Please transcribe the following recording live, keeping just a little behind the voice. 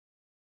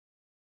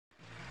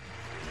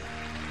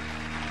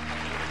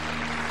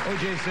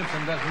O.J.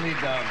 Simpson doesn't need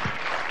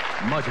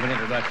much of an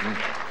introduction.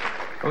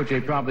 O.J.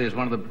 probably is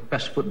one of the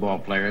best football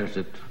players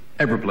that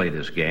ever played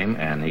this game,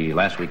 and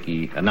last week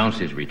he announced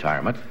his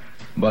retirement.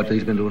 But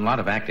he's been doing a lot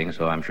of acting,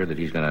 so I'm sure that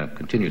he's going to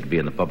continue to be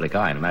in the public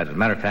eye. And as a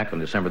matter of fact, on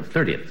December the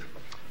 30th,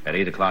 at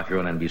 8 o'clock here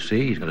on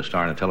NBC, he's going to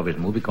star in a television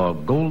movie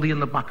called Goldie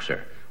and the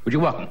Boxer. Would you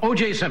welcome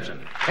O.J.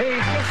 Simpson? Hey,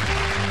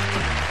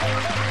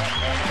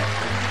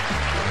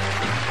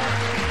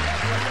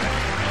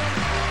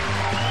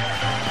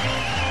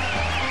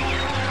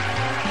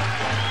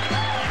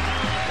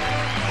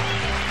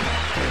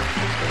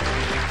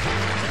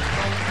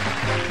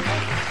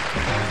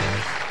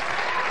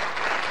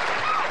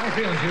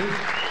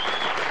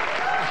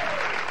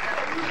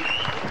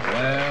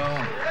 well,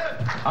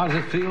 how does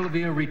it feel to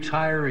be a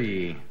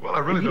retiree? Well, I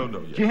really don't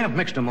know yet. Do you have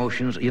mixed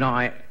emotions? You know,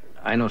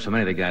 I know so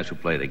many of the guys who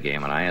play the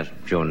game, and I asked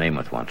Joe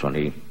Namath once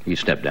when he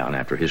stepped down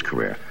after his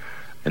career.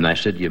 And I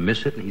said, "Do you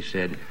miss it?" And he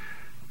said,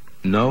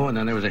 "No." And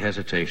then there was a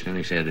hesitation, and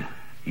he said,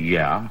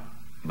 "Yeah."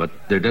 But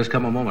there does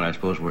come a moment, I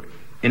suppose, where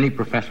any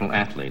professional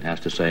athlete has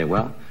to say,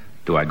 well,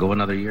 do I go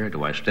another year?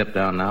 Do I step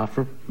down now?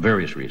 For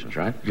various reasons,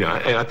 right? Yeah,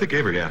 and I think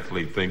every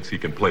athlete thinks he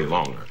can play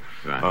longer.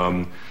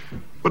 Right.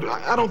 But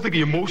I don't think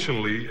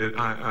emotionally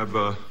I've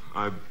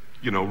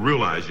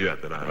realized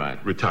yet that I'm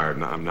retired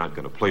and I'm not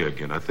going to play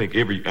again. I think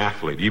every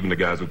athlete, even the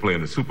guys who play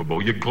in the Super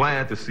Bowl, you're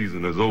glad the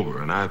season is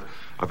over. And I've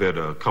had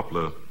a couple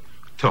of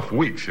tough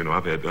weeks. You know,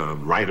 I've had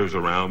writers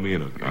around me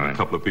and a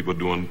couple of people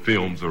doing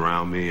films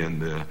around me.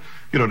 And,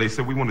 they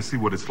said, we want to see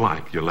what it's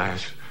like your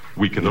last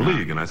week in the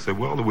league. And I said,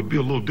 well, it would be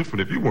a little different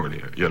if you weren't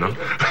here, you know?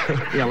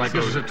 Yeah, like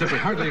this is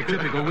hardly a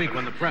typical week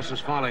when the press is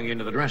following you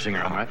into the dressing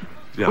room, right?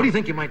 Yeah. What do you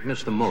think you might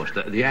miss the most?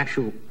 The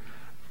actual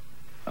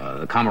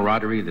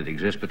camaraderie that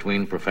exists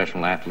between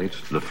professional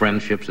athletes, the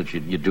friendships that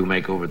you do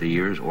make over the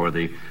years, or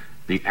the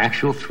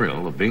actual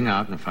thrill of being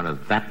out in front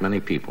of that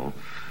many people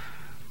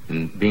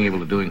and being able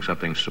to doing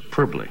something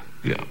superbly?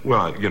 Yeah,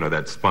 well,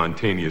 that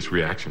spontaneous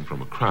reaction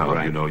from a crowd,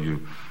 right.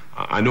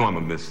 I know I'm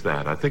going to miss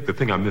that. I think the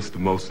thing I miss the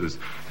most is,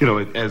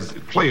 as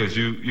players,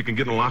 you can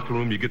get in the locker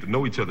room, you get to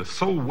know each other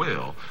so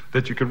well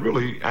that you can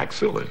really act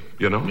silly,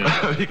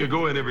 Yeah. You can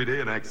go in every day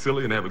and act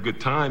silly and have a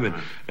good time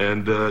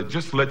and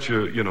just let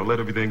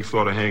everything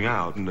sort of hang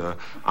out. And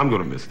I'm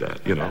going to miss that,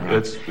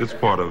 It's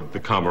part of the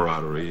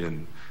camaraderie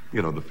and,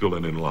 the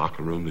feeling in the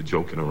locker room, the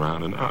joking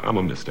around, and I'm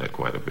going to miss that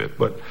quite a bit.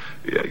 But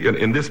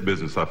in this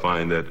business, I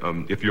find that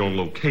if you're on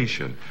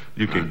location,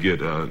 you can get,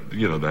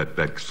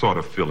 that sort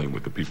of feeling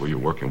with the people you're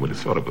working with.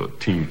 It's sort of a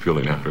team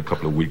feeling after a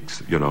couple of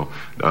weeks, in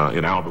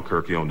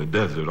Albuquerque on the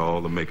desert,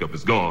 all the makeup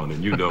is gone,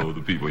 and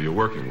the people you're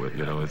working with,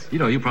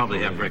 You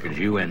probably have records,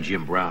 you and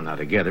Jim Brown now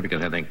together,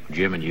 because I think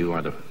Jim and you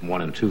are the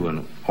 1 and 2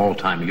 in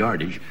all-time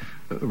yardage.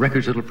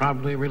 Records that'll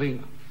probably really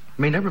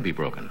may never be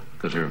broken,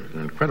 because there are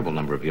an incredible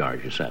number of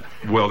yards, you said.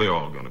 Well, they're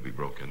all going to be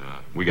broken.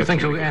 You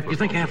think so? You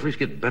think athletes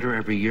get better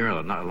every year?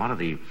 A lot of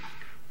the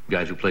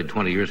guys who played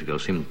 20 years ago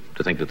seem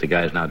to think that the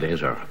guys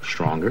nowadays are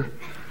stronger,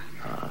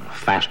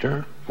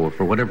 faster, or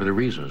for whatever the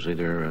reasons.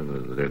 Either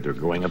they're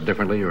growing up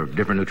differently or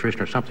different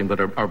nutrition or something, but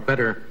are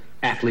better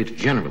athletes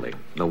generally,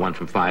 the ones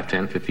from 5,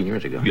 10, 15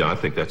 years ago. Yeah, I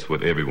think that's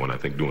what everyone,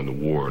 during the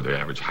war, the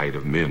average height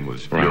of men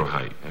was your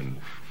height, and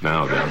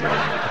now they're...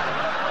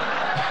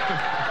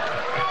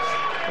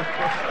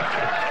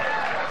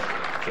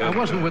 I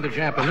wasn't with the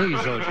Japanese,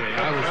 O.J.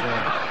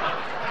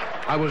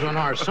 I was on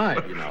our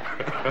side,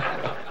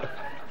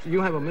 So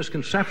you have a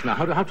misconception. Now,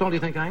 how tall do you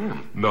think I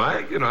am? No,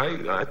 I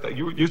thought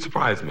you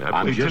surprised me.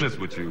 I played tennis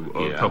with you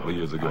a couple of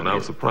years ago, and I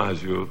was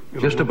surprised you're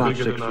just about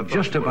 6 feet.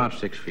 Just about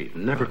 6 feet.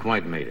 Never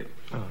quite made it.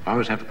 I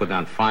always have to put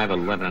down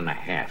 5'11" and a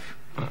half,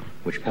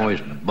 which always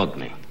bugged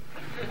me.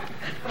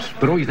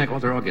 But you think,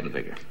 they're all getting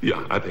bigger.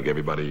 Yeah, I think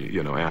everybody,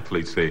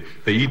 athletes, they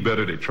eat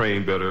better, they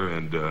train better,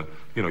 and,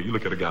 you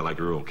look at a guy like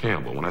Earl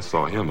Campbell. When I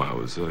saw him, I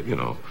was,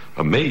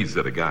 amazed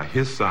that a guy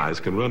his size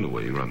can run the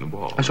way he run the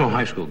ball. I saw a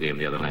high school game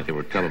the other night. They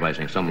were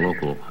televising some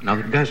local. Now,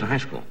 the guys in high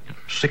school,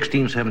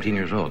 16, 17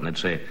 years old, and they'd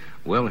say,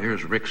 well,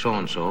 here's Rick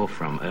so-and-so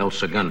from El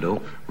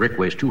Segundo. Rick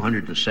weighs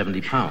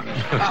 270 pounds.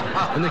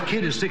 And the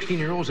kid is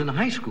 16-year-olds in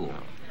high school.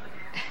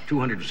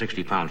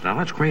 260 pounds. Now,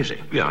 that's crazy.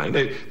 Yeah, and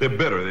they're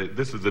better.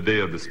 This is the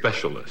day of the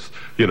specialists.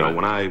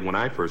 When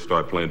I first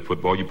started playing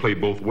football, you played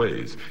both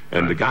ways.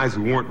 And the guys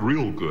who weren't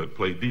real good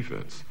played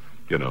defense.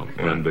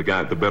 And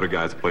the better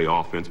guys play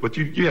offense, but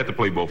you have to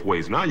play both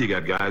ways. Now you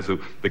got guys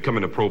they come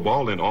into pro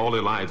ball, and all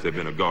their lives they've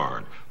been a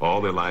guard. All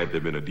their life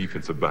they've been a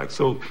defensive back.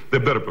 So they're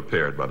better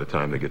prepared by the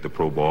time they get to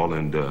pro ball,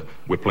 and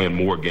we're playing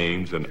more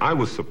games. And I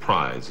was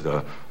surprised.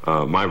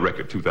 My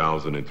record,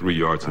 2,003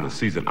 yards in the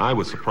season, I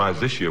was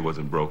surprised this year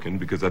wasn't broken,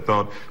 because I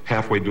thought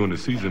halfway during the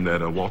season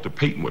that Walter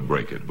Payton would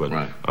break it. But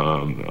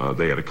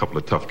they had a couple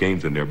of tough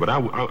games in there. But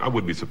I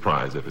would be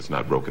surprised if it's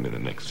not broken in the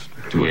next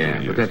 2 or 3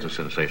 years. But that's a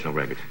sensational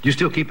record. Do you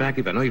still keep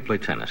active? I know you play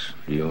tennis.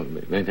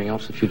 Anything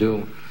else that you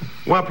do?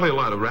 Well, I play a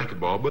lot of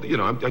racquetball, but,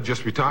 I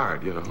just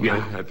retired, Yeah. I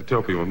have to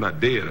tell people I'm not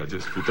dead. I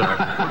just retired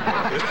from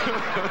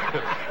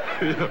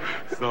football.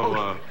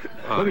 So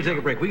Let me take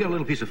a break. We got a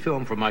little piece of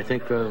film from, I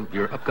think,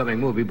 your upcoming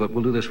movie, but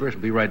we'll do this first.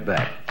 We'll be right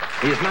back.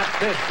 He is not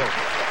dead, folks.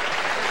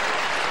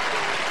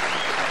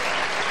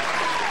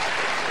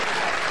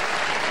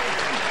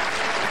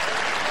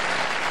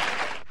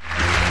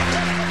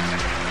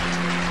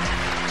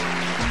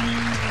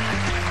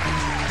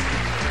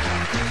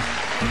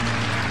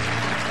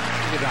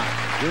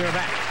 We're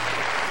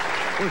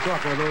back. We're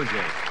talking with O.J.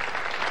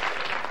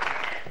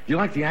 Do you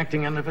like the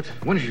acting end of it?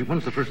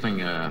 When's the first thing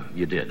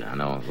you did? I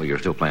know, well, you're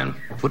still playing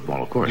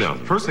football, of course. Yeah,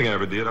 the first thing I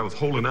ever did, I was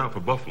holding out for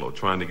Buffalo,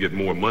 trying to get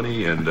more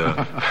money, and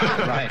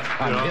right,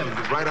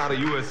 right out of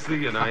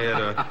USC, and I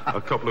had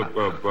a couple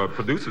of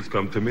producers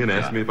come to me and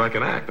ask me if I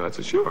can act. And I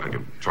said, sure, I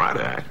can try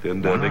to act.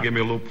 And they gave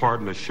me a little part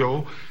in the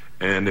show.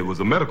 And it was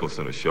a medical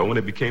center show, and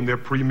it became their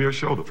premiere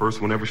show, the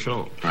first one ever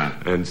shown. Right.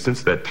 And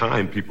since that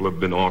time, people have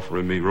been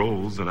offering me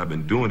roles, and I've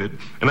been doing it.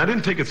 And I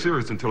didn't take it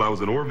serious until I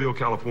was in Orville,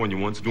 California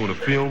once doing a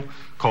film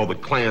called The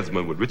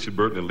Klansman with Richard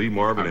Burton and Lee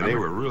Marvin, and they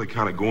were really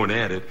kind of going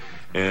at it.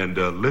 And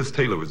Liz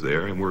Taylor was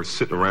there, and we were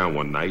sitting around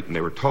one night, and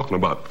they were talking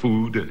about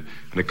food, and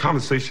the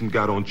conversation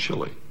got on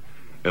chili.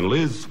 And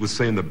Liz was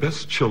saying the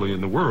best chili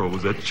in the world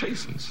was at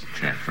Chasen's.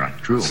 That's right,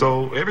 true.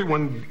 So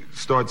everyone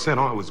started saying,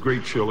 oh, it was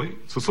great chili.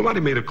 So somebody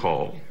made a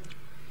call.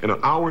 In an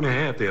hour and a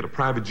half, they had a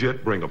private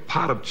jet bring a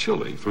pot of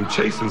chili from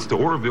Chasen's to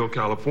Orville,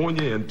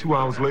 California, and 2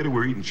 hours later,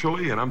 we're eating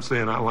chili, and I'm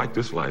saying, I like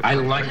this life. I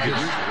like this.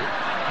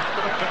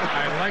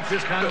 I like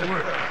this kind of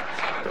work.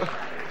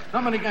 How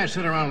many guys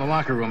sit around in the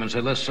locker room and say,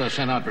 let's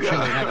send out for chili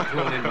and have it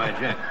flown in by a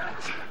jet?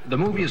 The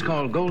movie is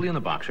called Goldie and the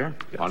Boxer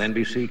on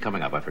NBC,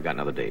 coming up. I forgot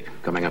another date.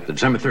 Coming up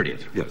December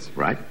 30th. Yes.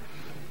 Right?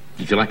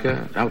 Did you like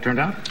how it turned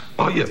out?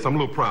 Oh, yes, I'm a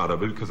little proud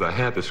of it because I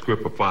had the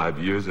script for 5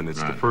 years, and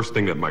it's the first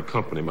thing that my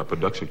company, my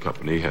production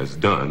company, has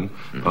done,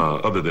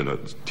 other than a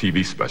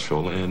TV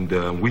special, and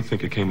we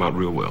think it came out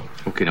real well.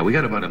 Okay, now we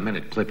got about a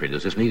minute clip here.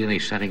 Does this need any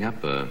setting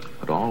up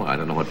at all? I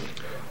don't know what...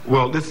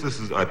 Well, this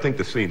is, I think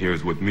the scene here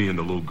is with me and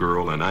the little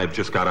girl, and I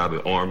just got out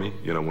of the Army,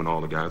 you know, when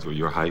all the guys were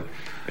your height,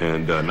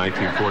 and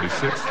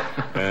 1946.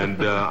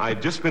 And I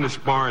just finished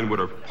sparring with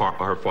her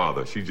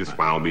father. She just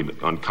found me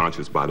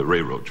unconscious by the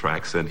railroad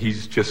tracks, and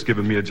he's just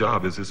given me a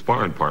job as his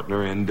sparring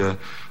partner. And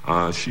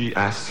she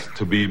asked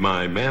to be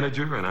my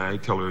manager, and I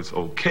tell her it's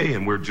okay,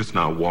 and we're just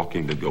now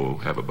walking to go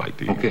have a bite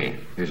to eat. Okay,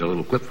 here's a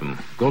little clip from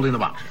Goldie and the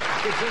Boxer.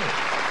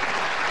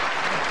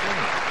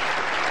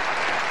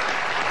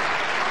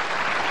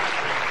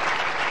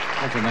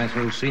 That's a nice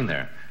little scene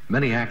there.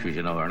 Many actors,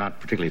 you know, are not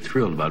particularly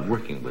thrilled about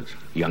working with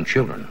young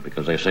children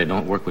because they say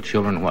don't work with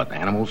children, what,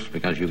 animals,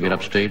 because you get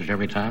upstaged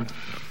every time?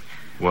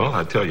 Well,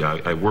 I tell you,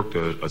 I worked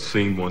a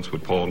scene once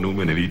with Paul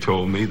Newman, and he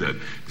told me that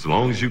as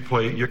long as you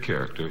play your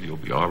character, you'll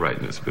be all right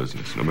in this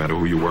business, no matter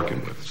who you're working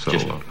with. So,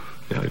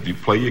 yeah, if you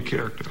play your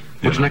character.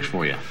 What's next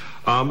for you?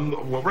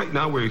 Well, right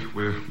now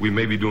we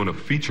may be doing a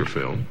feature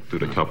film through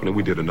the company.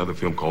 We did another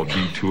film called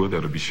Detour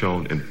that'll be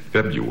shown in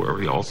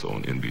February, also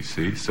on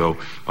NBC. So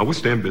we're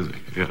staying busy.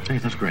 Yeah. Hey,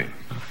 that's great.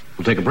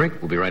 We'll take a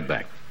break. We'll be right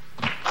back.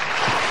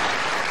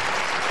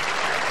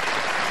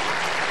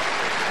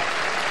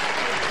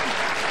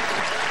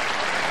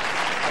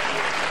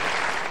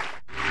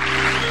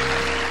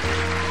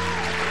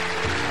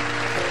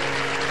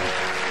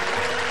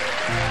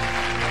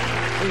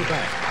 We're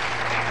back.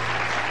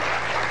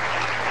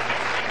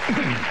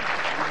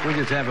 We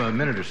just have a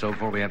minute or so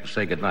before we have to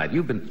say goodnight.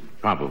 You've been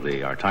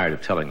probably are tired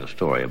of telling the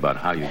story about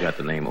how you got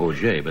the name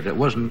O.J., but it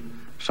wasn't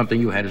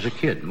something you had as a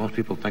kid. Most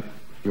people think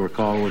you were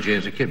called O.J.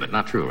 as a kid, but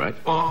not true, right?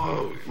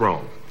 Oh,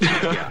 wrong.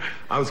 Yeah.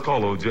 I was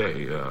called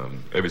O.J.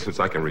 Ever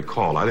since I can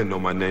recall. I didn't know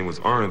my name was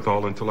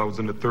Arenthal until I was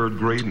in the 3rd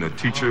grade, and the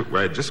teacher,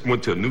 I just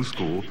went to a new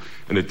school,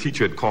 and the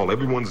teacher had called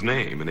everyone's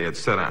name, and they had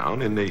sat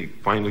down,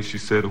 and she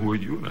said, who are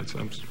you? And I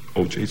said, I'm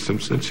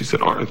o.j.simpson. She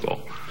said,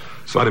 Arenthal.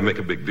 So I didn't make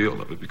a big deal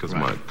of it because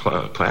my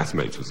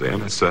classmates was there,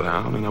 and I sat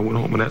down, and I went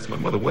home and asked my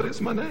mother, what is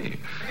my name?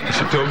 And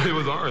she told me it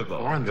was Arenthal.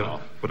 Arenthal. You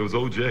know? But it was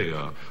O.J.,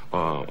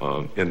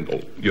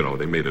 and, you know,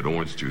 they made it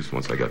orange juice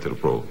once I got to the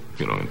pro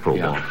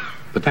ball.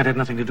 But that had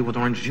nothing to do with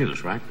orange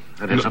juice, right?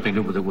 That had something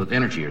to do with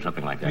energy or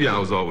something like that. Yeah, I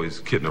was always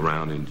kidding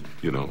around and,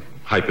 you know,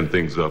 hyping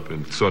things up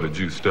and sort of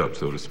juiced up,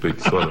 so to speak,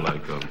 sort of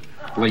like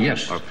well,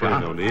 yes, our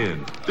friend on the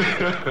end.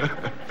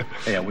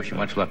 Hey, I wish you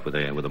much luck with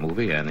the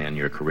movie and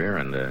your career,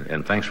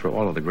 and thanks for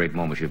all of the great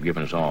moments you've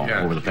given us all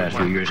over the past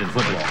few years in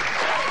football.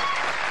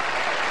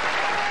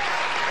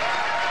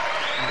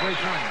 Great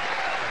time.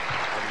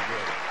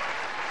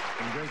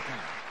 Great time.